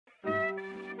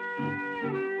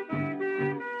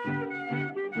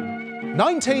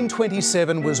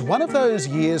1927 was one of those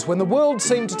years when the world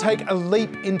seemed to take a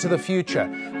leap into the future.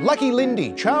 Lucky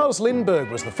Lindy, Charles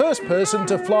Lindbergh, was the first person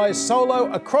to fly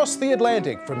solo across the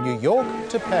Atlantic from New York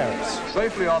to Paris.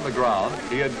 Safely on the ground,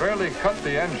 he had barely cut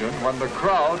the engine when the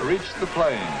crowd reached the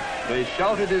plane. They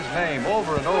shouted his name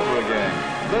over and over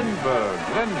again,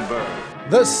 Lindbergh, Lindbergh.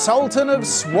 The Sultan of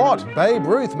Swat, Babe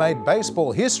Ruth, made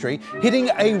baseball history, hitting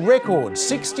a record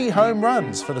 60 home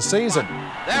runs for the season.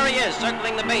 There he is,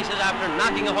 circling the bases after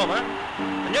knocking a homer.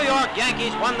 The New York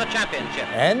Yankees won the championship.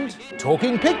 And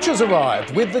Talking Pictures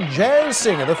arrived with The Jazz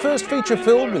Singer, the first feature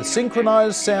film with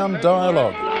synchronised sound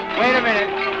dialogue. Wait a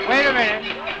minute,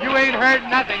 you ain't heard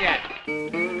nothing yet.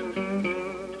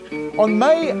 On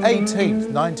May 18th,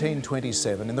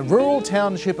 1927, in the rural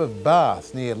township of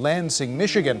Bath near Lansing,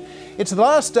 Michigan, it's the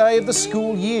last day of the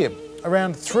school year.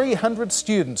 Around 300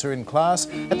 students are in class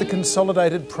at the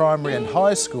Consolidated Primary and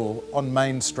High School on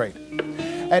Main Street.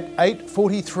 At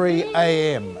 8:43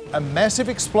 a.m, a massive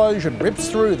explosion rips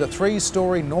through the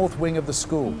three-storey north wing of the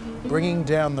school, bringing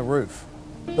down the roof.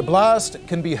 The blast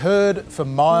can be heard for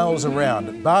miles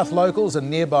around. Bath locals and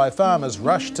nearby farmers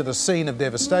rush to the scene of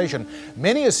devastation,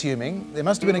 many assuming there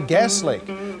must have been a gas leak.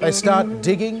 They start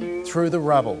digging through the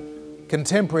rubble.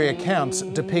 Contemporary accounts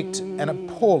depict an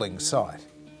appalling sight.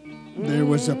 There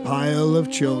was a pile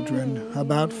of children,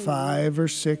 about 5 or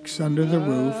 6 under the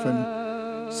roof,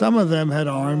 and some of them had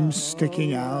arms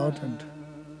sticking out, and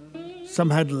some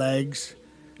had legs,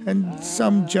 and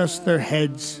some just their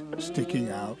heads sticking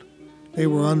out. They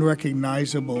were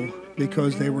unrecognizable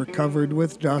because they were covered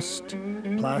with dust,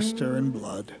 plaster, and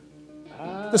blood.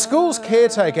 The school's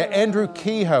caretaker, Andrew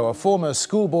Kehoe, a former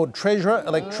school board treasurer,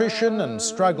 electrician and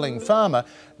struggling farmer,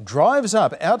 drives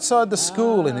up outside the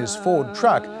school in his Ford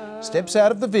truck, steps out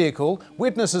of the vehicle.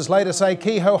 Witnesses later say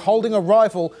Kehoe, holding a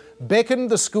rifle, beckoned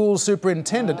the school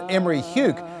superintendent, Emery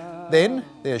Hugh. Then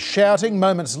there's shouting.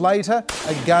 Moments later,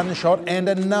 a gunshot and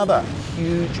another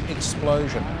huge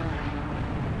explosion.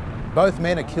 Both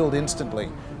men are killed instantly.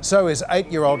 So is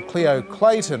 8-year-old Cleo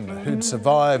Clayton, who'd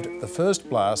survived the first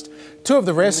blast. Two of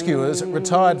the rescuers,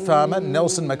 retired farmer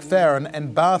Nelson McFarren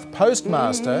and Bath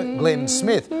postmaster Glenn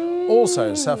Smith,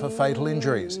 also suffer fatal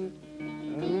injuries.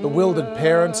 Bewildered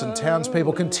parents and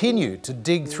townspeople continue to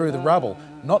dig through the rubble,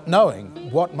 not knowing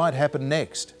what might happen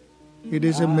next. It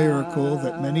is a miracle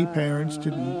that many parents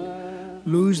didn't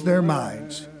lose their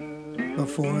minds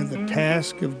before the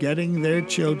task of getting their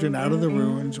children out of the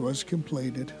ruins was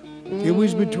completed. It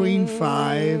was between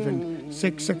 5 and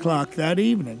 6 o'clock that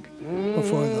evening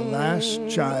before the last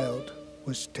child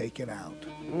was taken out.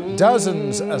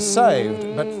 Dozens are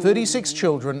saved, but 36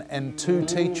 children and 2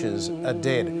 teachers are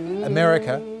dead.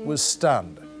 America was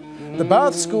stunned. The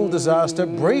Bath school disaster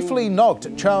briefly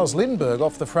knocked Charles Lindbergh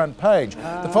off the front page.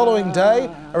 The following day,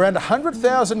 around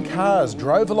 100,000 cars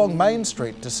drove along Main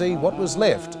Street to see what was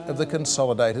left of the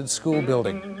Consolidated School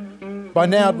building. By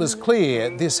now it was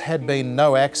clear this had been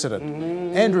no accident.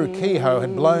 Andrew Kehoe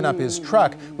had blown up his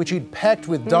truck, which he'd packed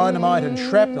with dynamite and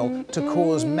shrapnel to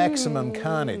cause maximum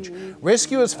carnage.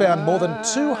 Rescuers found more than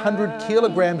 200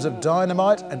 kilograms of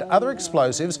dynamite and other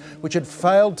explosives which had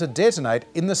failed to detonate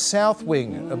in the south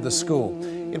wing of the school.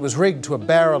 It was rigged to a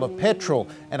barrel of petrol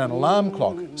and an alarm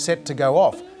clock set to go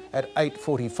off at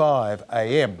 8:45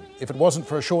 a.m. If it wasn't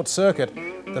for a short circuit,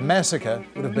 the massacre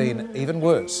would have been even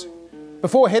worse.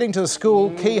 Before heading to the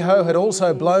school, Kehoe had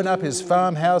also blown up his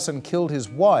farmhouse and killed his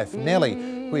wife, Nellie,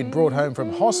 who he'd brought home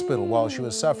from hospital while she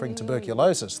was suffering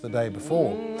tuberculosis the day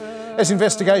before. As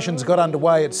investigations got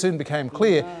underway, it soon became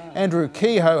clear Andrew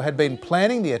Kehoe had been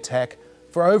planning the attack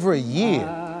for over a year.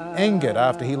 Angered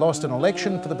after he lost an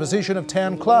election for the position of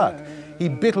town clerk, he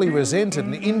bitterly resented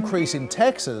an increase in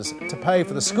taxes to pay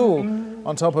for the school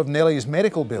on top of Nellie's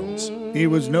medical bills. He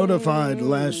was notified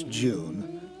last June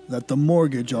that the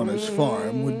mortgage on his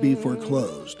farm would be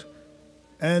foreclosed,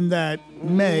 and that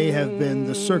may have been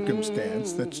the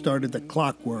circumstance that started the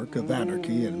clockwork of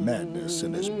anarchy and madness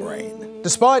in his brain.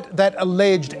 Despite that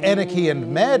alleged anarchy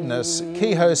and madness,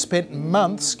 Kehoe spent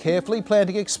months carefully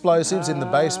planting explosives in the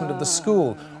basement of the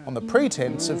school on the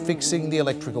pretense of fixing the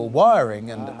electrical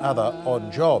wiring and other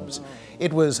odd jobs.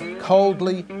 It was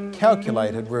coldly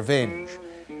calculated revenge.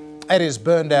 At his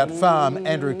burned-out farm,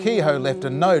 Andrew Kehoe left a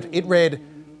note. It read,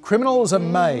 "Criminals are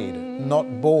made,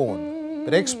 not born."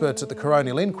 But experts at the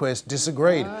coronial inquest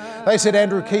disagreed. They said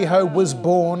Andrew Kehoe was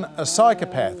born a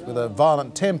psychopath with a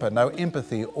violent temper, no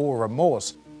empathy or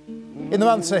remorse. In the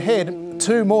months ahead,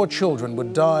 2 more children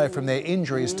would die from their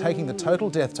injuries, taking the total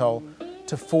death toll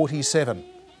to 47.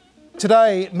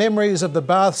 Today, memories of the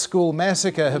Bath School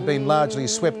massacre have been largely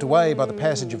swept away by the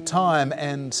passage of time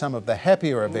and some of the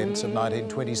happier events of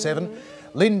 1927.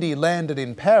 Lindy landed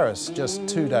in Paris just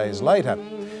 2 days later.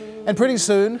 And pretty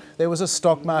soon, there was a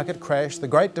stock market crash, the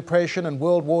Great Depression and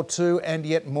World War II, and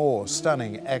yet more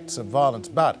stunning acts of violence.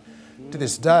 But to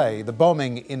this day, the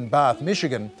bombing in Bath,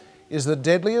 Michigan, is the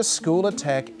deadliest school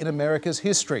attack in America's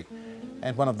history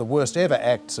and one of the worst ever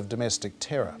acts of domestic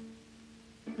terror.